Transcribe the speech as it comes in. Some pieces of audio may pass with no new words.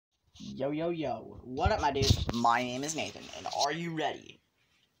Yo, yo, yo. What up, my dude? My name is Nathan, and are you ready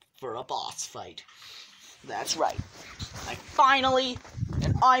for a boss fight? That's right. I finally,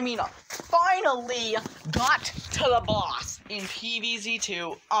 and I mean finally, got to the boss in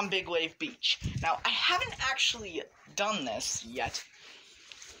PvZ2 on Big Wave Beach. Now, I haven't actually done this yet.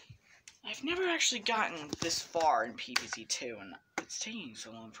 I've never actually gotten this far in PvZ2, and it's taking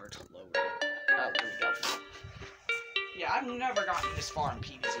so long for it to load. Oh, there we go. Yeah, I've never gotten this far in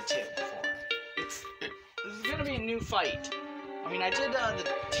PvZ2 before. This is gonna be a new fight. I mean, I did the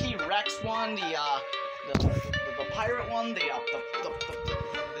T-Rex one, the pirate one, the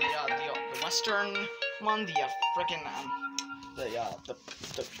Western one, the frickin' the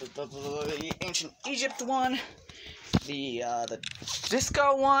ancient Egypt one, the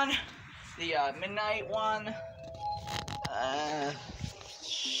disco one, the midnight one.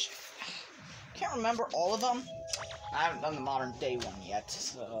 Can't remember all of them. I haven't done the modern day one yet,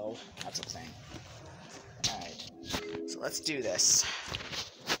 so that's what I'm saying. Alright, so let's do this.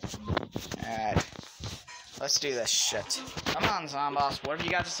 Alright, let's do this shit. Come on, zomboss, what have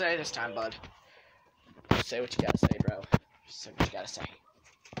you got to say this time, bud? Say what you gotta say, bro. Say what you gotta say.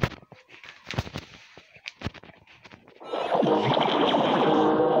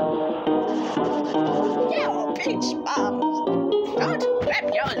 Yo, peach bombs! Don't wrap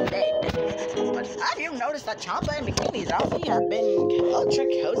your leg. But have you noticed that Champa and Bikini Zombie have been ultra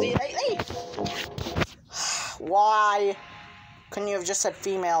cozy lately? Why couldn't you have just said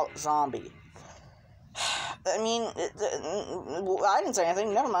female zombie? I mean, I didn't say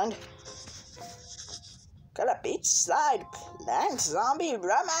anything, never mind. Got a beachside plant zombie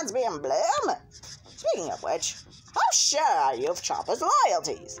romance being bloom? Speaking of which, how sure are you of Champa's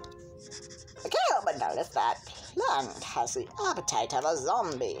loyalties? I can't help but notice that plant has the appetite of a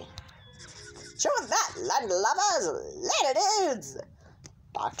zombie. Sure with that, land lovers, later dudes!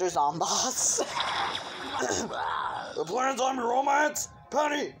 Dr. Zomboss. The plant zombie romance?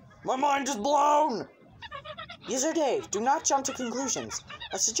 Penny, my mind is blown! User Dave, do not jump to conclusions.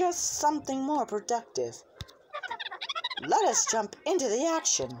 I suggest something more productive. Let us jump into the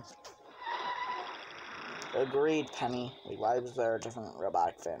action. Agreed, Penny. Wait, why was there a different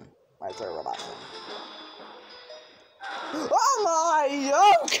robotic fin? Why is there a robotic fin? Oh my!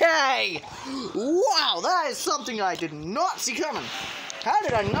 Okay! Wow, that is something I did not see coming. How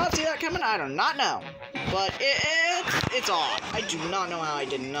did I not see that coming? I do not know. But it's odd. I do not know how I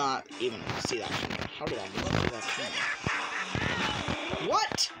did not even see that coming. How did I not see that coming?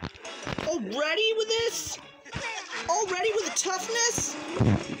 What? Already with this? Already with the toughness?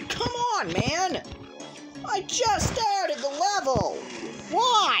 Come on, man! I just started the level!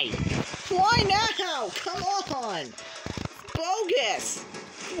 Why? Why now? Come on! Bogus!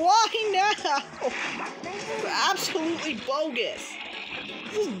 Why now? Absolutely bogus!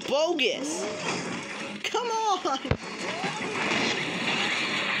 This is bogus! Come on!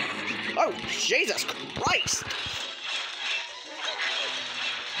 Oh, Jesus Christ!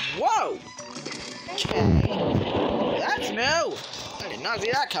 Whoa! Okay. That's new! I did not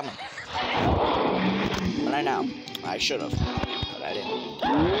see that coming. But I know. I should have. But I didn't.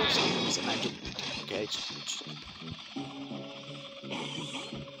 For some reason I didn't. Okay.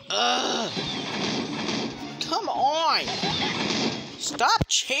 Ugh! Come on! Stop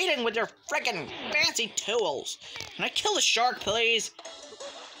cheating with your frickin' fancy tools! Can I kill a shark, please?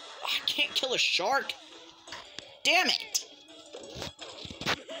 I can't kill a shark! Damn it!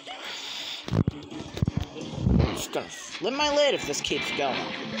 I'm just gonna flip my lid if this keeps going.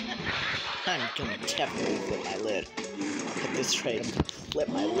 I'm gonna definitely flip my lid. At this rate, I'm gonna flip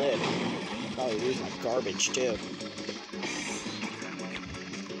my lid. Probably lose my garbage, too.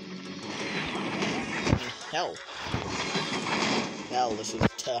 Hell. Hell, this is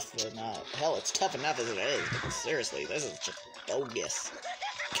tough enough. Hell, it's tough enough as it is. But seriously, this is just bogus.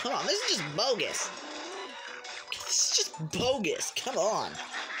 Come on, this is just bogus. This is just bogus. Come on.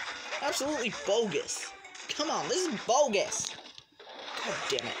 Absolutely bogus. Come on, this is bogus. God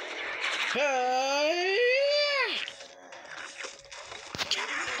damn it. Hey!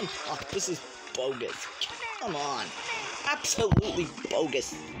 Come on, this is bogus. Come on. Absolutely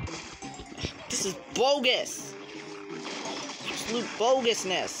bogus. This is bogus. Absolute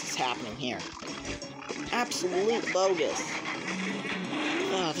bogusness is happening here. Absolute bogus.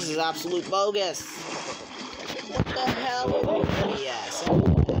 Oh, this is absolute bogus. What the hell? Yes.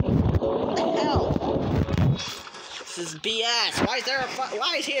 What the hell? This is BS.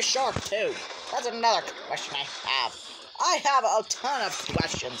 Why is he a shark too? That's another question I have. I have a ton of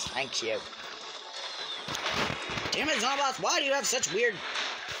questions. Thank you. Damn it, Zomboss! Why do you have such weird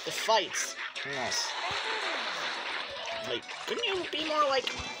fights? Yes. Like, couldn't you be more like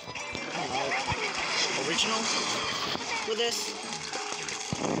don't know, original with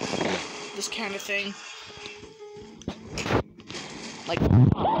this kind of thing. Like,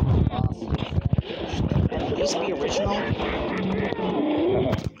 at least be original. I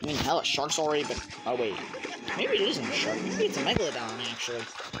mean, hell, a shark's already been. Oh wait, maybe it isn't a shark. Maybe it's a megalodon actually.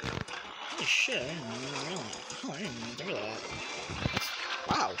 Holy shit! I didn't even realize. Oh, I didn't even think of that.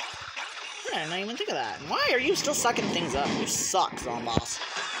 Wow. I didn't even think of that. Why are you still sucking things up? You suck, zomboss.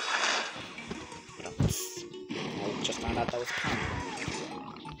 I just found out that was a pun.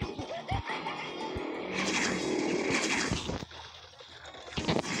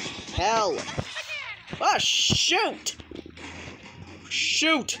 Hell! Oh, shoot!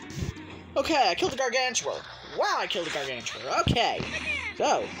 Shoot! Okay, I killed a gargantua. Wow, I killed a gargantua. Okay.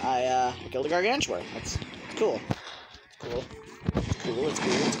 So, I killed a gargantua. That's cool. Cool. It's cool, it's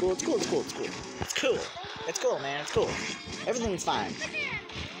cool, it's cool, it's cool, it's cool, it's cool. It's cool. It's cool, man, it's cool. Everything's fine.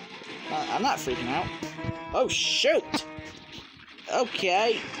 I'm not freaking out. Oh, shoot!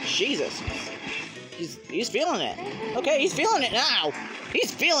 Okay. Jesus. He's feeling it. Okay, he's feeling it now.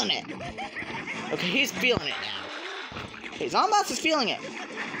 He's feeling it. Okay, he's feeling it now. Okay, Zomboss is feeling it.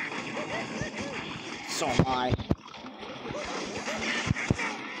 So am I.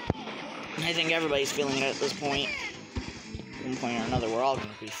 I think everybody's feeling it at this point. At one point or another, we're all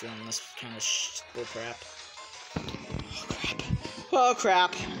gonna be feeling this kind of bull crap. Oh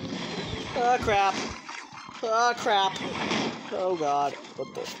crap. Oh crap. Oh crap. Oh god.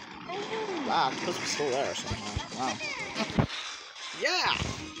 What the? Wow, this was still there somehow. Wow. Yeah!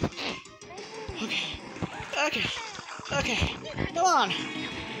 Okay. Okay. Okay. Come on.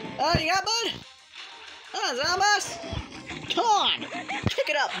 Oh, you got bud? Oh, Zomboss? Come on! Pick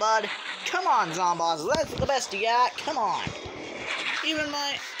it up, bud. Come on, Zomboss. That's the best you got. Come on. Even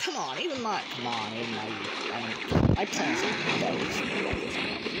my plans are better.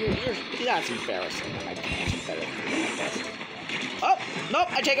 That's embarrassing. My plans are better than this. Oh,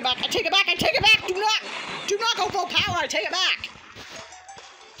 nope, I take it back. I take it back. I take it back. Do not go full power. I take it back.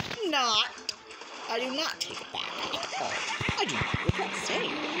 I do not take it back at all. I do not regret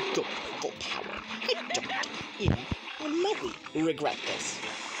saying go full power. I don't even remotely regret this.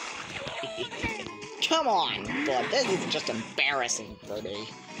 Come on, bud. This is just embarrassing for me.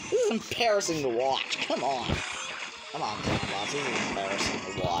 This is embarrassing to watch. Come on. Come on, Zomboss. This is embarrassing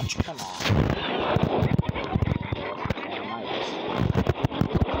to watch. Come on.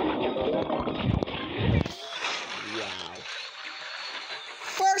 Wow.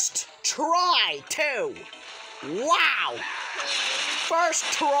 First try, too. Wow. First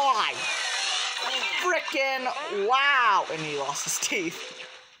try. Frickin' wow. And he lost his teeth.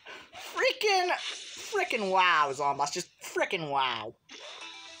 Frickin' wow, Zomboss. Just frickin' wow.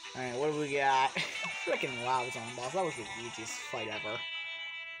 Alright, what do we got? Frickin' wow, Zomboss. That was the easiest fight ever.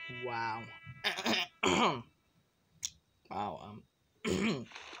 Wow. Wow,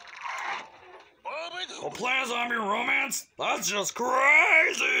 A Plant Zombie romance? That's just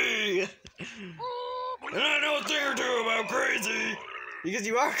crazy! And I know a thing or two about crazy! Because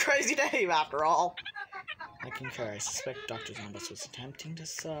you are Crazy Dave, after all. I concur. I suspect Dr. Zomboss was attempting to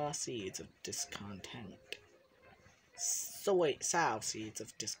sow seeds of discontent. Sow seeds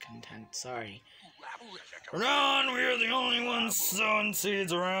of discontent. Sorry. From now on, we are the only ones sowing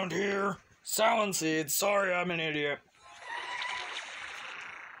seeds around here. Sowing seeds. Sorry, I'm an idiot.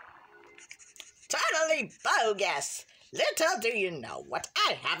 Totally bogus! Little do you know what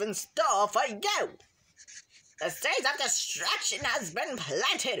I have in store for you! The seeds of destruction has been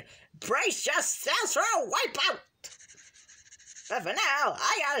planted! Brace yourselves for a wipeout! But for now,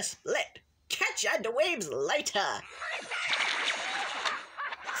 I gotta split. Catch ya dweebs later!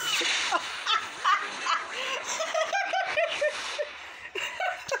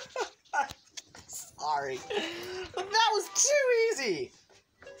 Sorry. That was too easy!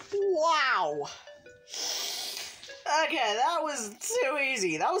 Wow! Okay, that was too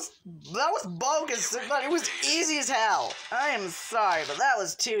easy. That was bogus, but it was easy as hell. I am sorry, but that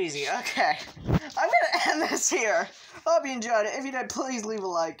was too easy. Okay, I'm gonna end this here. Hope you enjoyed it. If you did, please leave a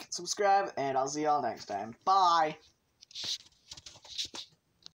like, subscribe, and I'll see y'all next time. Bye!